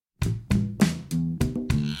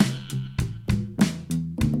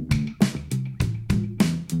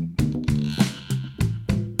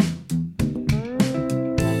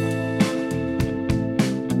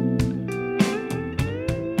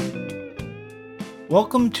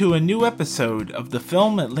Welcome to a new episode of the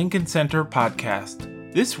Film at Lincoln Center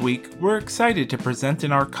podcast. This week, we're excited to present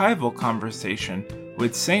an archival conversation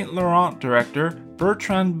with Saint Laurent director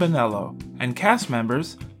Bertrand Bonello and cast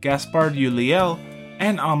members Gaspard Ulliel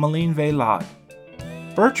and Aymeline Valade.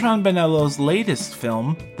 Bertrand Bonello's latest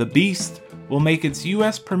film, The Beast, will make its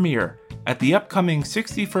U.S. premiere at the upcoming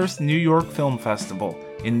 61st New York Film Festival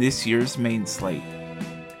in this year's Main Slate.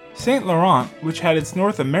 Saint Laurent, which had its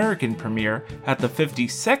North American premiere at the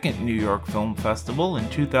 52nd New York Film Festival in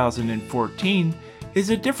 2014,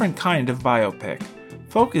 is a different kind of biopic,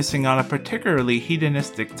 focusing on a particularly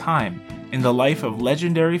hedonistic time in the life of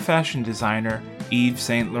legendary fashion designer Yves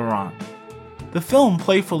Saint Laurent. The film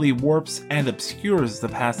playfully warps and obscures the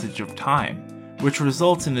passage of time, which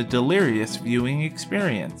results in a delirious viewing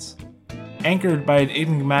experience. Anchored by an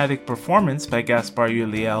enigmatic performance by Gaspard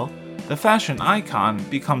Ulliel, the fashion icon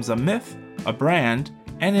becomes a myth, a brand,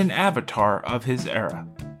 and an avatar of his era.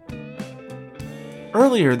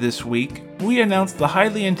 Earlier this week, we announced the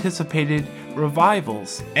highly anticipated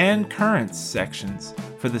Revivals and Currents sections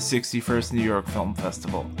for the 61st New York Film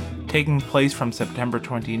Festival, taking place from September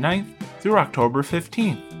 29th through October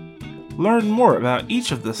 15th. Learn more about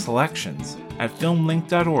each of the selections at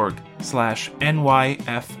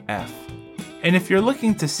filmlink.org/NYFF. And if you're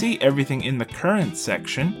looking to see everything in the Currents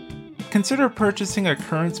section, consider purchasing a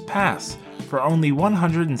Currents Pass for only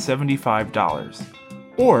 $175.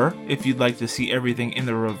 Or, if you'd like to see everything in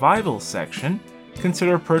the Revivals section,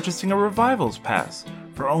 consider purchasing a Revivals Pass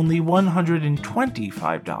for only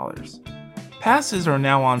 $125. Passes are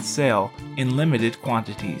now on sale in limited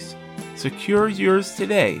quantities. Secure yours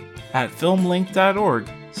today at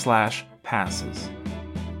filmlink.org/passes.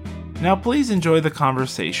 Now please enjoy the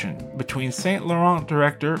conversation between Saint Laurent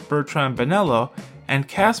director Bertrand Bonello and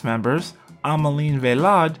cast members Aymeline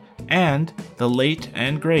Valade and the late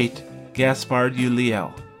and great Gaspard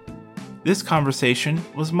Ulliel. This conversation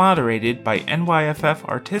was moderated by NYFF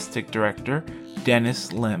artistic director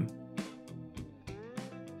Dennis Lim.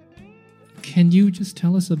 Can you just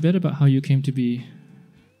tell us a bit about how you came to be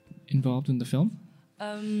involved in the film?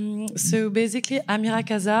 So basically, Amira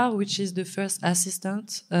Kazar, which is the first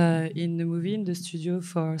assistant in the movie, in the studio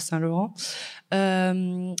for Saint Laurent,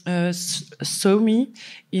 saw me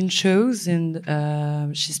in shows and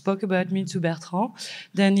she spoke about me to Bertrand.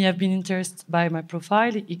 Then he have been interested by my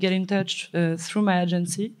profile. He get in touch through my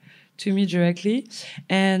agency to me directly.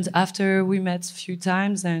 And after we met a few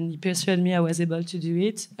times and he persuaded me I was able to do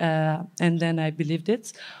it, and then I believed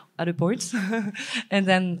it at a point. And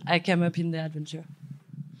then I came up in the adventure.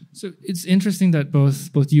 So it's interesting that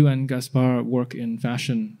both you and Gaspard work in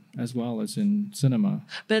fashion as well as in cinema.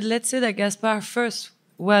 But let's say that Gaspard first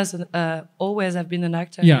was always have been an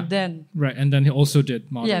actor. Yeah, then right, and then he also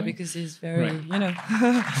did modeling. Yeah, because he's very, right.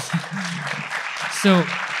 So,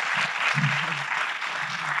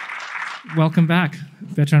 welcome back,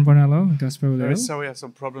 Bertrand Bonello and Gaspard Ulliel. Sorry, I have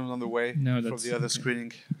some problems on the way from the other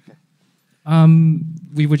screening.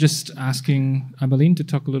 We were just asking Aymeline to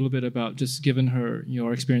talk a little bit about, just given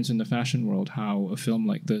your experience in the fashion world, how a film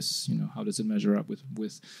like this, how does it measure up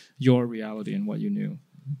with your reality and what you knew?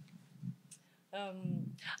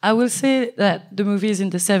 I will say that the movie is in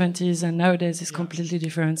the 70s and nowadays it's completely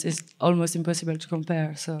different. It's almost impossible to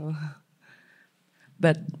compare. So,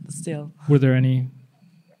 but still. Were there any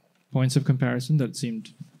points of comparison that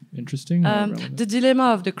seemed interesting? The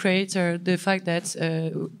dilemma of the creator, the fact that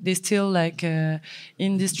they still in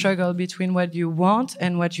this struggle between what you want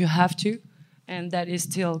and what you have to, and that is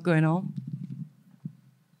still going on.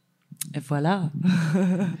 Et voilà.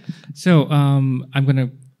 So I'm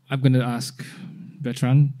gonna ask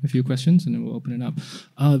Bertrand a few questions and then we'll open it up.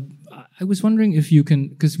 I was wondering if you can,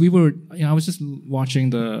 because I was just watching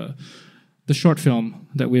the short film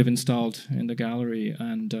that we have installed in the gallery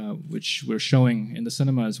and which we're showing in the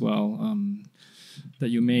cinema as well, that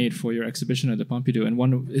you made for your exhibition at the Pompidou. And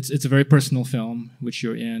it's a very personal film which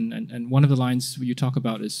you're in, and one of the lines you talk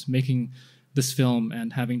about is making this film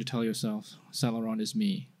and having to tell yourself, Saint Laurent is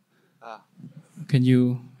me. Can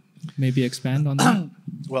you maybe expand on that?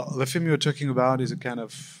 Well, the film you're talking about is a kind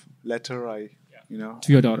of letter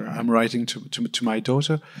to your daughter. I'm writing to my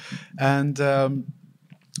daughter, and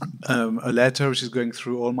a letter which is going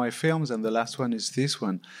through all my films, and the last one is this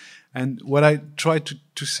one. And what I try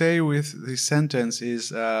to say with this sentence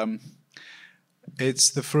is it's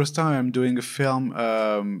the first time I'm doing a film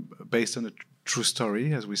based on a true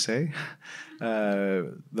story, as we say,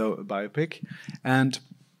 the biopic, and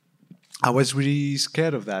I was really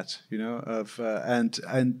scared of that,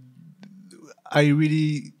 and I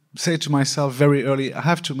really say to myself very early, I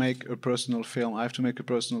have to make a personal film.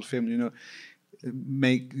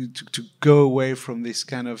 to go away from this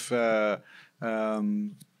kind of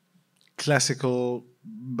classical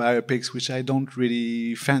biopics, which I don't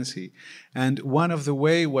really fancy. And one of the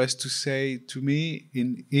way was to say to me,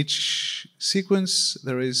 in each sequence,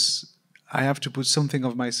 I have to put something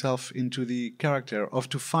of myself into the character,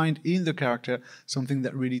 to find in the character something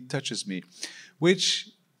that really touches me, which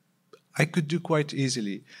I could do quite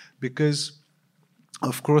easily, because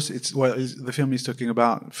of course the film is talking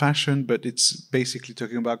about fashion, but it's basically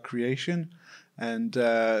talking about creation. And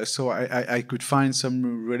so I could find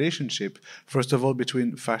some relationship, first of all,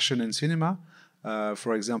 between fashion and cinema.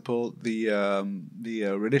 For example,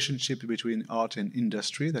 the relationship between art and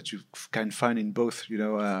industry that you can find in both,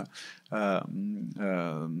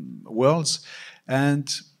 worlds. And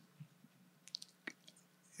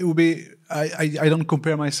it would be, I don't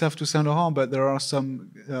compare myself to Saint Laurent, but there are some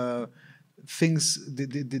things,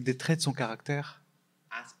 des traits de son caractère.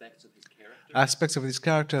 Aspects of his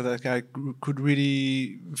character that I could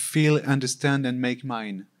really feel, understand, and make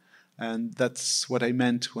mine. And that's what I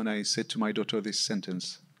meant when I said to my daughter this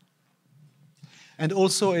sentence. And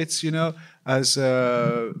also, it's, as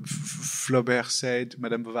Flaubert said,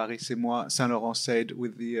 Madame Bovary, c'est moi, Saint Laurent said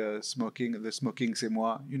with the smoking, c'est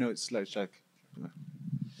moi. It's like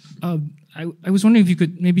I was wondering if you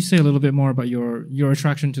could maybe say a little bit more about your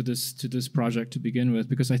attraction to this project to begin with,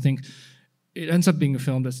 because I think it ends up being a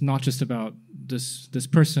film that's not just about this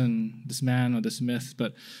person, this man, or this myth,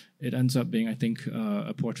 but it ends up being, I think,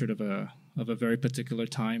 a portrait of a very particular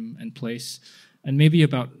time and place, and maybe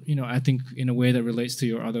about, I think in a way that relates to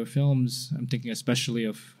your other films. I'm thinking especially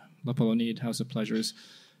of La Polonide, House of Pleasures,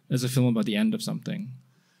 as a film about the end of something.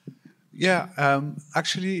 Yeah,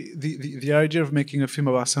 actually, the idea of making a film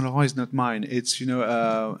about Saint Laurent is not mine. It's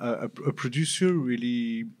a producer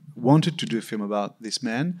really wanted to do a film about this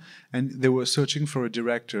man, and they were searching for a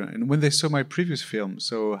director. And when they saw my previous film,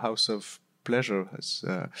 so House of Pleasure,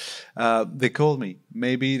 they called me.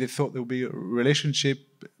 Maybe they thought there would be a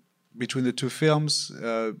relationship between the two films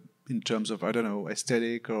in terms of, I don't know,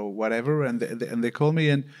 aesthetic or whatever. And they called me,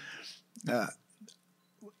 and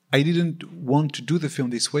I didn't want to do the film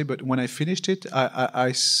this way, but when I finished it,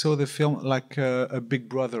 I saw the film like a big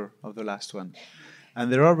brother of the last one.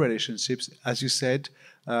 And there are relationships, as you said.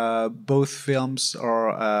 Both films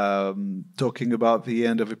are talking about the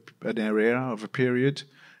end of an era, of a period.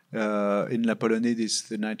 In La Polonide, it's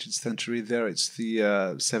the 19th century. There, it's the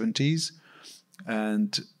 70s.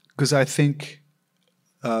 And because I think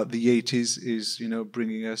the 80s is,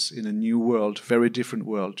 bringing us in a new world, very different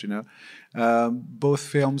world, Both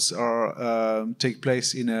films take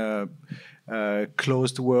place in a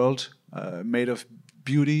closed world made of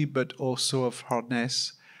beauty, but also of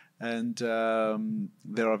hardness. And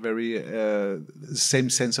there are very same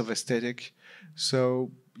sense of aesthetic.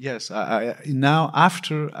 So yes, when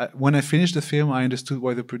I finished the film, I understood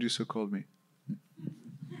why the producer called me.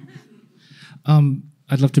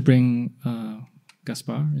 I'd love to bring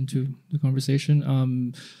Gaspard into the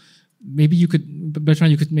conversation. Maybe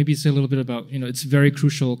Bertrand, you could maybe say a little bit about, it's very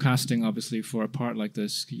crucial casting, obviously, for a part like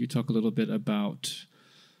this. Could you talk a little bit about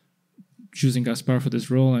choosing Gaspard for this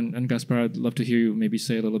role? And Gaspard, I'd love to hear you maybe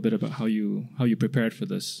say a little bit about how you prepared for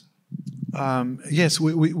this. Yes,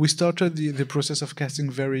 we started the process of casting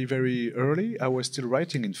very, very early. I was still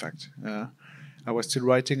writing, in fact. I was still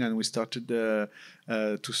writing, and we started to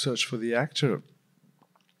search for the actor.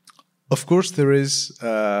 Of course, there is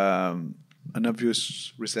an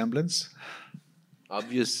obvious resemblance.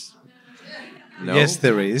 Obvious? No? Yes,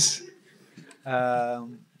 there is.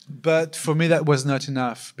 But for me, that was not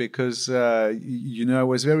enough because, I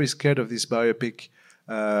was very scared of this biopic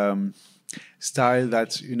style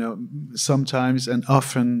that, sometimes and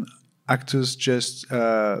often actors just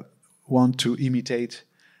want to imitate.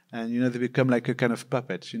 And, they become like a kind of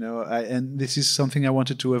puppet, and this is something I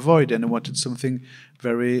wanted to avoid. And I wanted something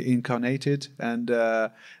very incarnated and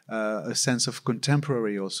a sense of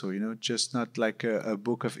contemporary also, just not like a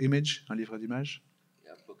book of image, un livre d'images.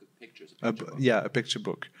 A picture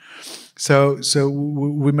book. So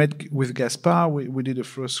we met with Gaspard. We did a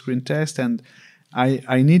first screen test, and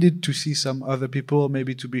I needed to see some other people,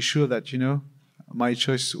 maybe to be sure that my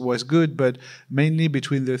choice was good. But mainly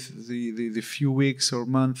between the few weeks or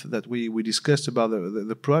months that we discussed about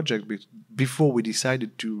the project before we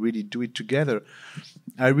decided to really do it together,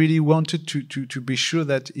 I really wanted to be sure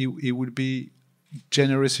that he would be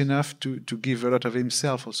generous enough to give a lot of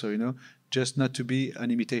himself also, just not to be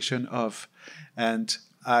an imitation of. And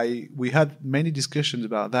we had many discussions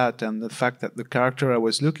about that, and the fact that the character I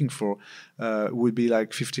was looking for would be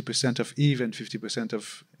like 50% of Yves and 50%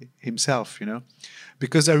 of himself,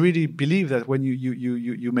 because I really believe that when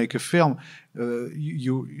you make a film,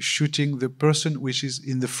 you're shooting the person which is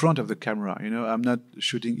in the front of the camera. I'm not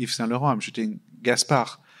shooting Yves Saint Laurent, I'm shooting Gaspard,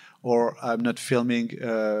 or I'm not filming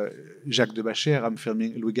Jacques de Bacher, I'm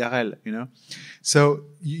filming Louis Garrel. So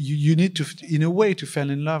you need to, in a way, to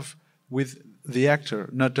fall in love with the actor,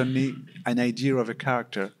 not only an idea of a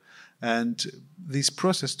character. And this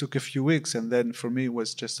process took a few weeks, and then for me it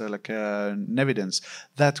was just like an evidence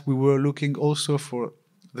that we were looking also for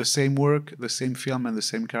the same work, the same film, and the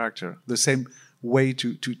same character, the same way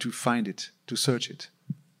to find it, to search it.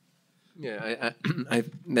 Yeah,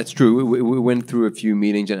 that's true. We went through a few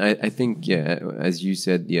meetings, and I think, as you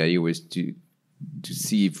said, the idea was to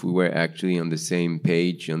see if we were actually on the same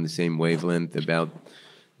page, on the same wavelength about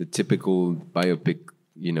the typical biopic,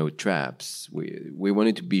 traps. We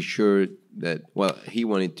wanted to be sure that, he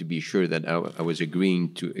wanted to be sure that I was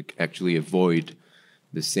agreeing to actually avoid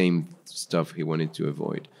the same stuff he wanted to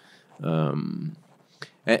avoid.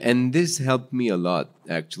 And this helped me a lot,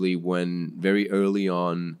 actually, when very early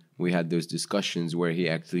on we had those discussions where he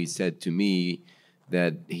actually said to me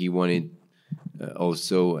that he wanted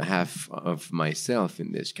also half of myself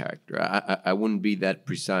in this character. I wouldn't be that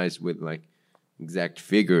precise with like exact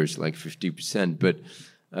figures, like 50%, but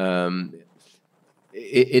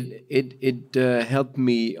it helped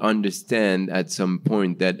me understand at some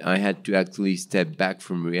point that I had to actually step back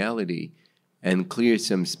from reality and clear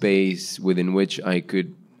some space within which I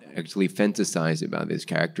could actually fantasize about this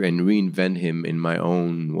character and reinvent him in my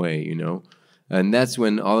own way, And that's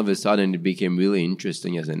when all of a sudden it became really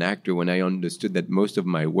interesting as an actor, when I understood that most of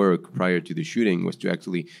my work prior to the shooting was to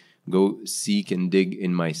actually go seek and dig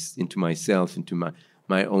into myself, into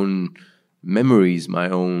my own memories, my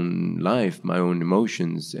own life, my own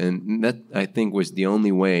emotions. And that, I think, was the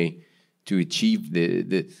only way to achieve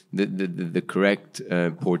the correct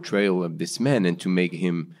portrayal of this man and to make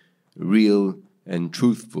him real and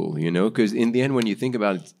truthful, because in the end, when you think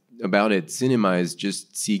about it, cinema is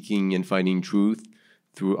just seeking and finding truth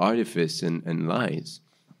through artifice and lies.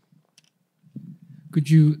 Could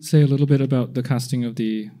you say a little bit about the casting of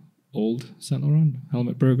the old Saint Laurent,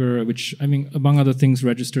 Helmut Berger, which, among other things,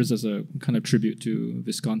 registers as a kind of tribute to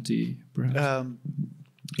Visconti, perhaps?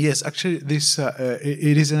 Yes, actually, this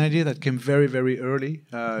it is an idea that came very, very early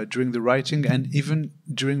during the writing, and even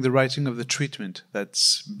during the writing of the treatment.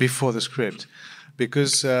 That's before the script,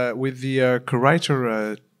 because with the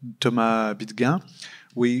co-writer Thomas Bidguin,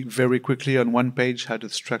 we very quickly on one page had the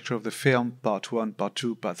structure of the film: part 1, part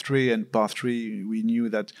 2, part 3, and part 3. We knew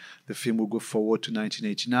that the film would go forward to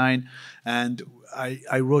 1989, and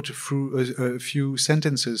I wrote a few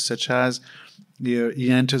sentences such as. He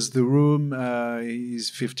enters the room, he's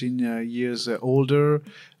 15 years older,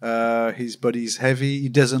 his body is heavy, he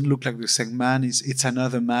doesn't look like the same man, it's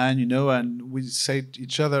another man, and we say to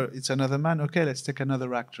each other, it's another man, okay, let's take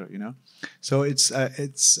another actor, So it's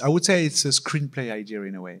I would say it's a screenplay idea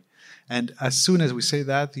in a way. And as soon as we say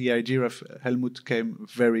that, the idea of Helmut came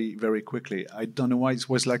very, very quickly. I don't know why, it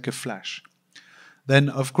was like a flash. Then,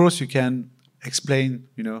 of course, you can explain,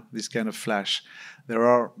 this kind of flash. There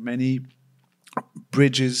are many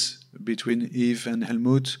bridges between Yves and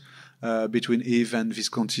Helmut, between Yves and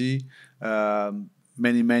Visconti.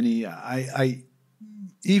 Many.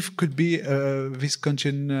 Yves could be a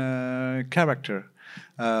Viscontian character.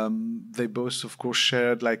 They both, of course,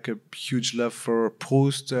 shared like a huge love for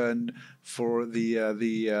Proust and for the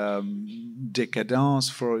decadence,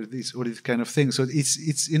 for all these kind of things. So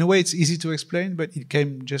it's in a way it's easy to explain, but it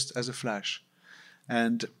came just as a flash.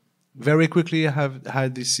 And very quickly, I have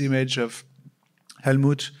had this image of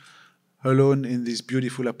Helmut alone in this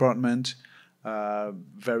beautiful apartment,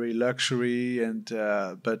 very luxury and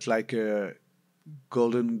but like a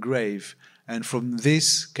golden grave. And from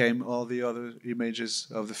this came all the other images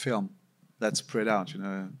of the film that spread out.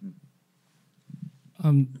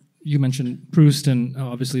 You mentioned Proust, and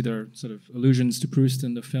obviously there are sort of allusions to Proust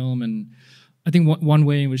in the film. And I think one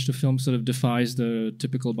way in which the film sort of defies the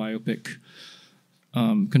typical biopic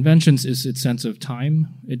conventions is its sense of time.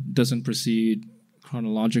 It doesn't proceed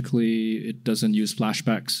chronologically. It doesn't use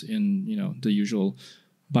flashbacks in the usual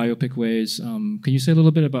biopic ways. Can you say a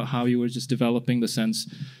little bit about how you were just developing the sense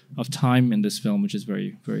of time in this film, which is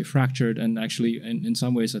very, very fractured and actually in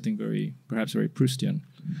some ways I think perhaps very Proustian?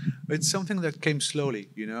 It's something that came slowly,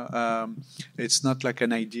 It's not like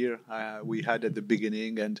an idea we had at the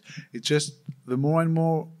beginning, and it just the more and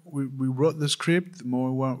more we wrote the script, the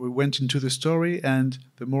more we went into the story, and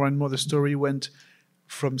the more and more the story went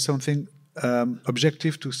from something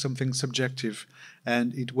objective to something subjective,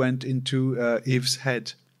 and it went into Yves'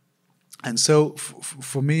 head. And so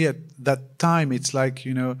for me at that time, it's like,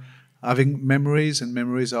 having memories, and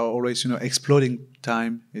memories are always, exploding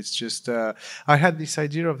time. It's just, I had this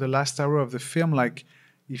idea of the last hour of the film, like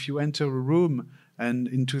if you enter a room, and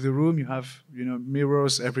into the room you have,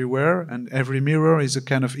 mirrors everywhere, and every mirror is a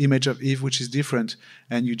kind of image of Yves which is different,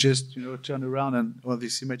 and you just, turn around and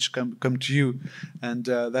this image come to you, and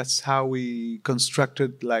that's how we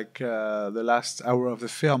constructed like the last hour of the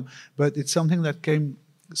film. But it's something that came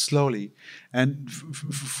slowly, and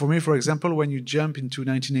for me, for example, when you jump into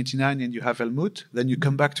 1989 and you have Helmut, then you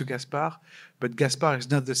come back to Gaspard, but Gaspard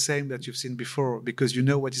is not the same that you've seen before, because you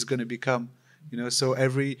know what he's going to become. So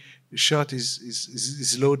every shot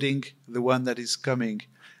is loading the one that is coming,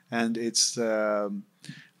 and it's kind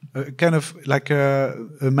of like a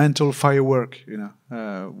mental firework.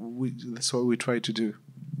 That's what we try to do.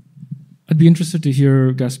 I'd be interested to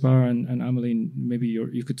hear Gaspard and Aymeline. Maybe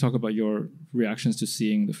you could talk about your reactions to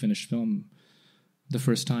seeing the finished film the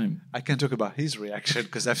first time. I can talk about his reaction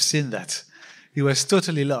because I've seen that. He was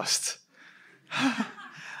totally lost.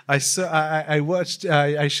 I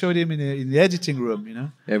showed him in the editing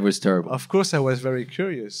room, It was terrible. Of course, I was very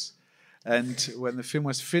curious. And when the film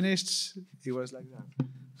was finished, he was like that.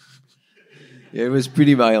 Yeah, it was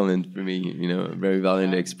pretty violent for me, a very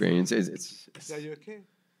violent experience. Are you okay?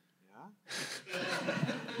 Yeah.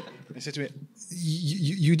 He said to me,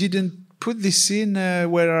 you didn't put this scene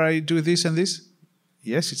where I do this and this?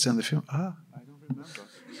 Yes, it's on the film. I don't remember.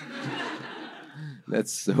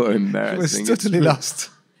 That's so embarrassing. I was totally lost.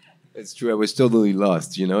 It's true. I was totally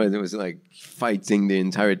lost. It was like fighting the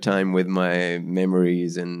entire time with my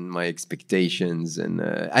memories and my expectations. And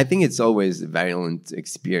I think it's always a violent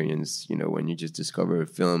experience, when you just discover a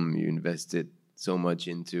film you invested so much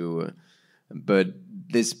into. But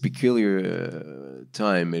this peculiar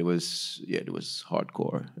time, it was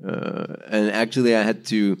hardcore. And actually, I had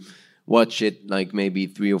to watch it like maybe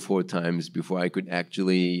 3 or 4 times before I could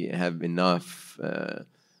actually have enough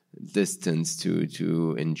distance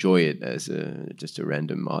to enjoy it as just a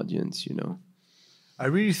random audience, I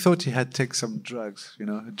really thought he had taken some drugs,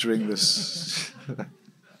 during this.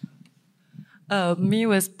 Me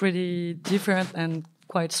was pretty different and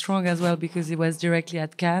quite strong as well, because it was directly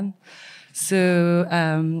at Cannes. So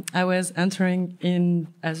I was entering in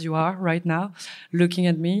as you are right now, looking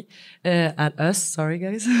at me, at us. Sorry,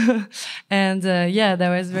 guys. And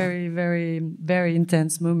there was very, very, very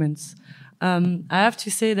intense moments. I have to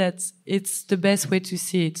say that it's the best way to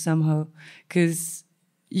see it somehow, because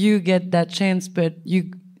you get that chance, but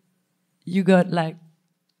you got like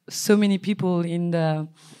so many people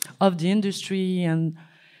of the industry, and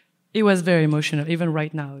it was very emotional, even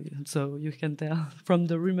right now. So you can tell from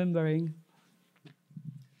the remembering.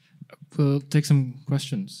 We'll take some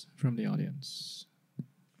questions from the audience.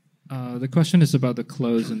 The question is about the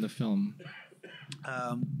clothes in the film.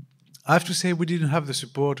 I have to say we didn't have the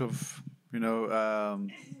support of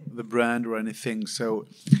the brand or anything, so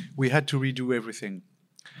we had to redo everything,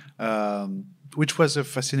 which was a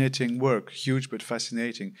fascinating work, huge but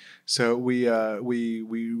fascinating. So we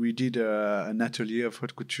did an atelier of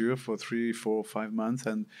haute couture for 3, 4, 5 months,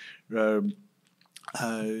 and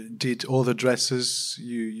did all the dresses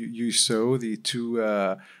you saw, the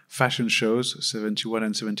 2 fashion shows, 71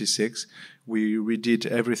 and 76. We redid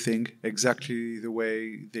everything exactly the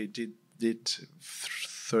way they did it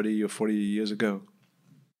 30 or 40 years ago,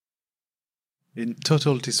 in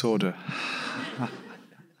total disorder.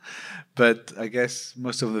 But I guess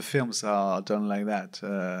most of the films are done like that.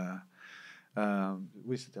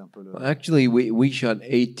 Actually, we shot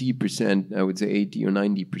 80%, I would say 80 or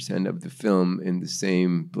 90% of the film in the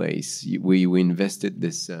same place. We invested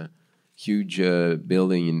this huge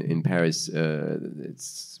building in Paris.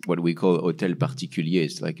 It's what we call Hôtel Particulier.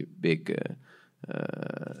 It's like a big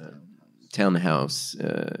townhouse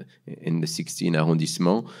in the 16th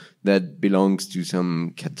arrondissement that belongs to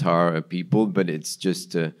some Qatar people, but it's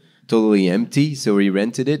just totally empty. So we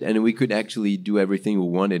rented it, and we could actually do everything we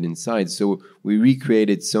wanted inside. So we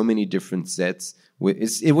recreated so many different sets.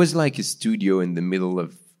 It was like a studio in the middle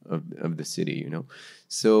of the city,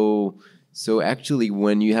 So actually,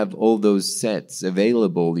 when you have all those sets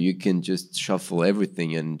available, you can just shuffle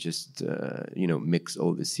everything and just mix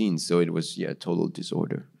all the scenes. So it was total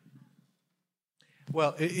disorder.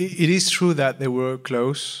 Well, it is true that they were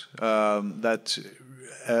close. That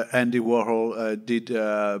Andy Warhol did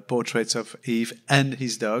portraits of Yves and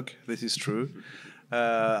his dog. This is true.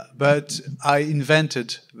 But I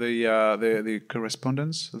invented the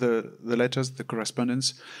correspondence, the letters, the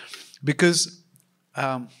correspondence, because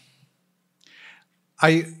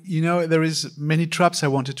there is many traps I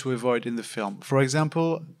wanted to avoid in the film. For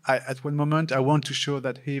example, at one moment I want to show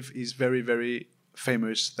that Yves is very, very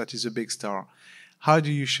famous, that he's a big star. How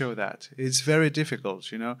do you show that? It's very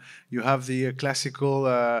difficult, You have the classical,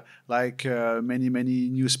 many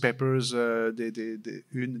newspapers, des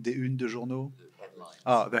unes de journaux.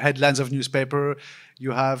 The headlines of newspaper.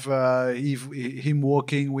 You have him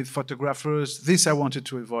walking with photographers. This I wanted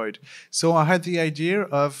to avoid. So I had the idea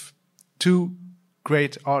of two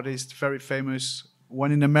great artists, very famous,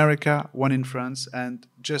 one in America, one in France, and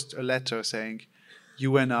just a letter saying,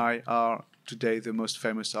 you and I are today the most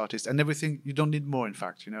famous artist, and everything. You don't need more, in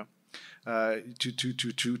fact, to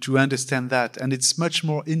understand that. And it's much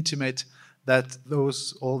more intimate than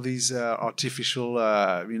all these artificial,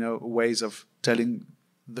 ways of telling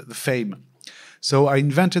the fame. So I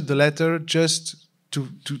invented the letter just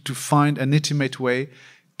to find an intimate way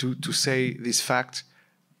to say this fact.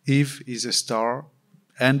 Yves is a star,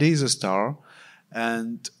 Andy is a star,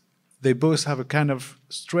 and they both have a kind of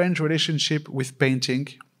strange relationship with painting.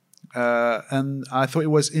 And I thought it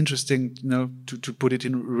was interesting, to put it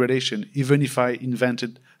in relation. Even if I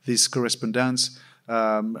invented this correspondence,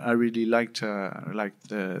 I really liked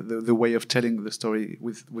the way of telling the story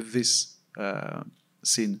with this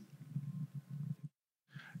scene.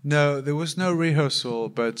 No, there was no rehearsal,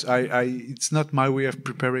 but it's not my way of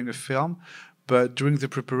preparing a film. But during the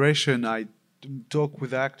preparation, I talk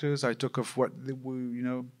with actors. I talk of what they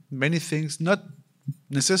were, many things, not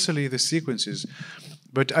necessarily the sequences.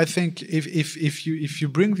 But I think if you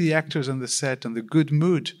bring the actors on the set on the good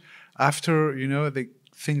mood, after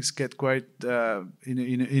things get quite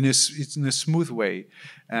in a smooth way,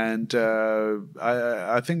 and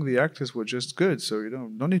I think the actors were just good. So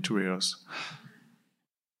no need to rehearse.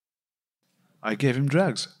 I gave him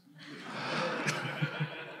drugs.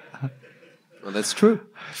 Well, that's true.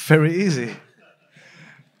 Very easy,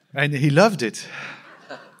 and he loved it.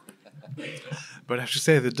 But I have to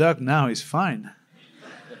say, the dog now is fine.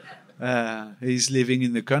 He's living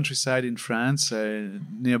in the countryside in France,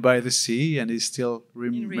 nearby the sea, and he's still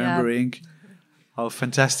remembering how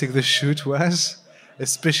fantastic the shoot was,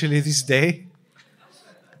 especially this day.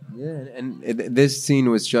 Yeah, and this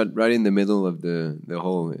scene was shot right in the middle of the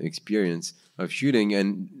whole experience of shooting.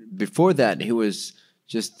 And before that, he was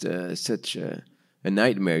just such a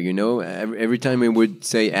nightmare, Every time he would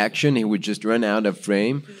say action, he would just run out of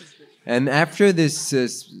frame. And after this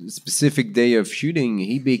specific day of shooting,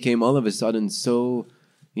 he became all of a sudden so,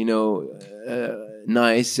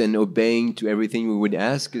 nice and obeying to everything we would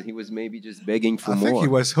ask. He was maybe just begging for more. I think he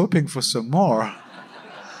was hoping for some more.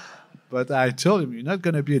 But I told him, you're not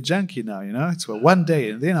going to be a junkie now, It's for one day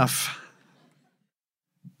and enough.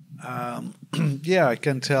 Yeah, I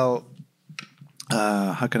can tell.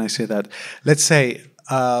 How can I say that? Let's say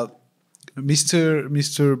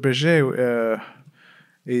Mr. Berger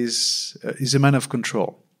is a man of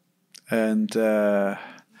control, and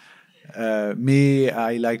me,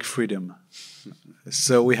 I like freedom.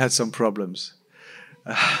 So we had some problems.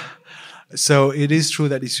 So it is true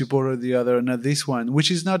that he supported the other, not this one,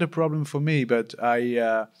 which is not a problem for me. But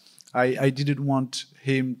I didn't want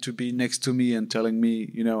him to be next to me and telling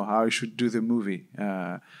me, how I should do the movie.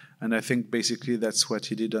 And I think basically that's what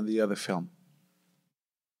he did on the other film.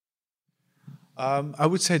 I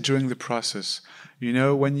would say during the process,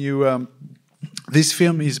 when you this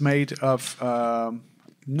film is made of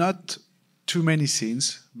not too many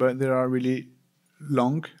scenes, but they are really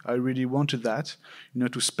long. I really wanted that,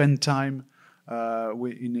 to spend time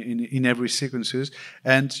in every sequences.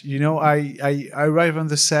 And I arrive on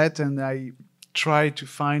the set and I try to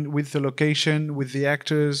find, with the location, with the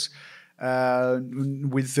actors,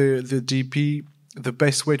 with the DP, the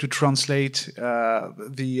best way to translate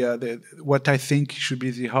the what I think should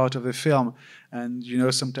be the heart of the film. And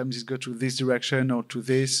sometimes it goes to this direction or to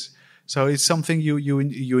this. So it's something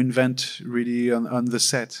you invent really on the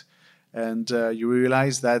set, and you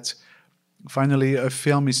realize that finally a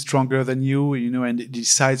film is stronger than you, and it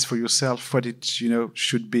decides for yourself what it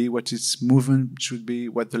should be, what its movement should be,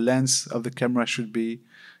 what the lens of the camera should be.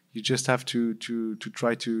 You just have to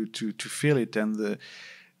try to feel it, and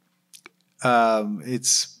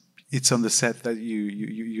it's on the set that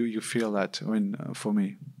you feel that. For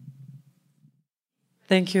me.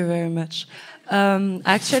 Thank you very much.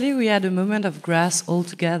 Actually, we had a moment of grass all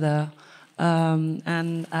together,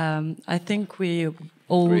 and I think we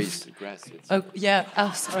all. Grass. Oh yeah.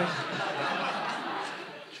 Oh, sorry.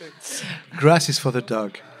 Grass is for the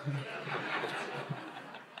dog.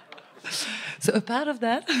 So a part of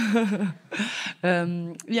that,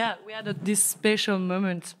 we had this special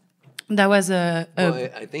moment That was Well,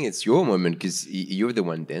 I think it's your moment because you're the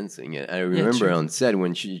one dancing. I remember on set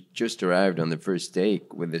when she just arrived on the first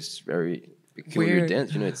take with this very peculiar Weird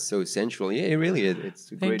dance. It's so sensual. Yeah, really, it's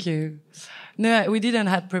great. Thank you. No, we didn't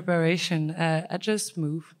have preparation. I just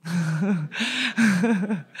moved.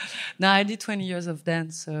 No, I did 20 years of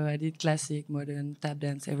dance, so I did classic, modern, tap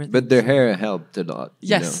dance, everything. But the hair helped a lot.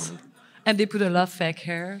 Yes. And they put a lot of fake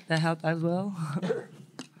hair. That helped as well.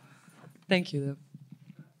 Thank you, though.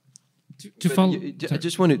 To follow, I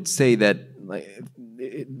just wanted to say that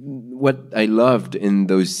what I loved in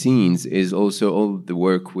those scenes is also all the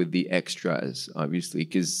work with the extras, obviously,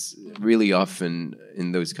 because really often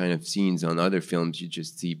in those kind of scenes on other films, you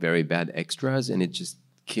just see very bad extras and it just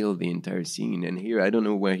killed the entire scene. And here, I don't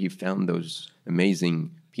know where he found those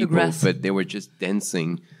amazing people, but they were just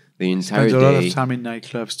dancing the entire day. Spent a lot of time in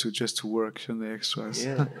nightclubs to work on the extras.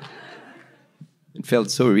 Yeah. It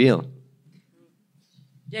felt so real.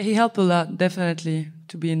 Yeah, he helped a lot, definitely,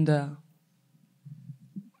 to be in the...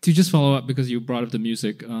 To just follow up, because you brought up the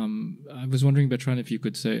music, I was wondering, Bertrand, if you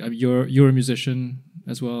could say, you're a musician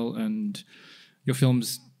as well, and your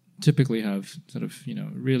films typically have sort of,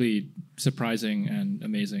 really surprising and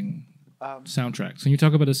amazing soundtracks. Can you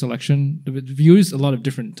talk about the selection? You use a lot of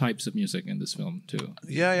different types of music in this film, too.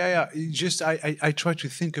 Yeah. Just I try to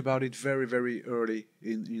think about it very, very early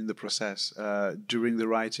in the process, during the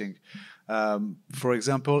writing. For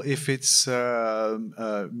example, if it's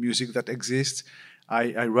music that exists,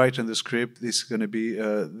 I write on the script, this is going to be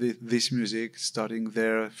this music, starting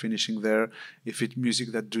there, finishing there. If it's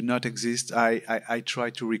music that do not exist, I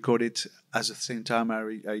try to record it at the same time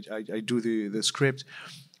I do the script.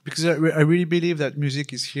 Because I really believe that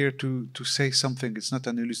music is here to say something. It's not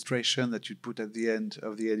an illustration that you put at the end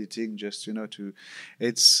of the editing, just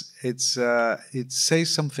it says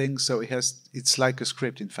something. So it's like a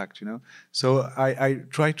script, in fact, So I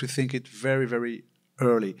try to think it very, very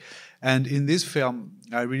early, and in this film,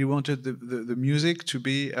 I really wanted the music to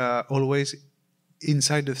be always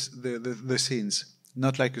inside the scenes,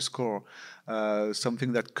 not like a score.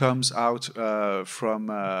 Something that comes out from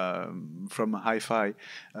hi-fi,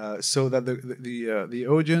 so that the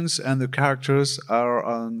audience and the characters are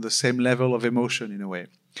on the same level of emotion in a way.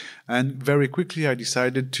 And very quickly, I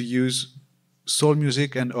decided to use soul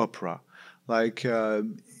music and opera, like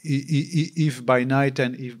Eve by Night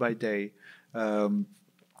and Eve by Day.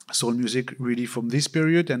 Soul music really from this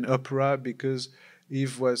period, and opera because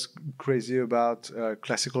Yves was crazy about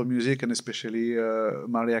classical music, and especially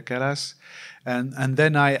Maria Callas. And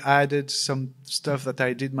then I added some stuff that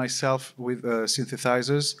I did myself with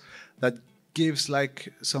synthesizers that gives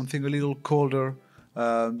like something a little colder,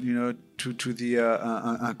 to the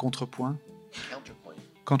un contrepoint.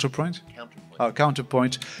 Counterpoint?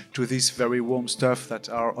 Counterpoint to this very warm stuff that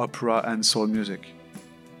are opera and soul music.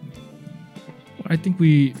 I think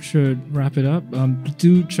we should wrap it up.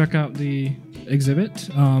 Do check out the exhibit.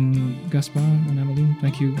 Gaspard and Aymeline,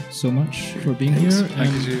 thank you so much for being here.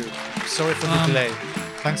 Thank you. Sorry for the delay.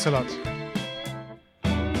 Thanks a lot.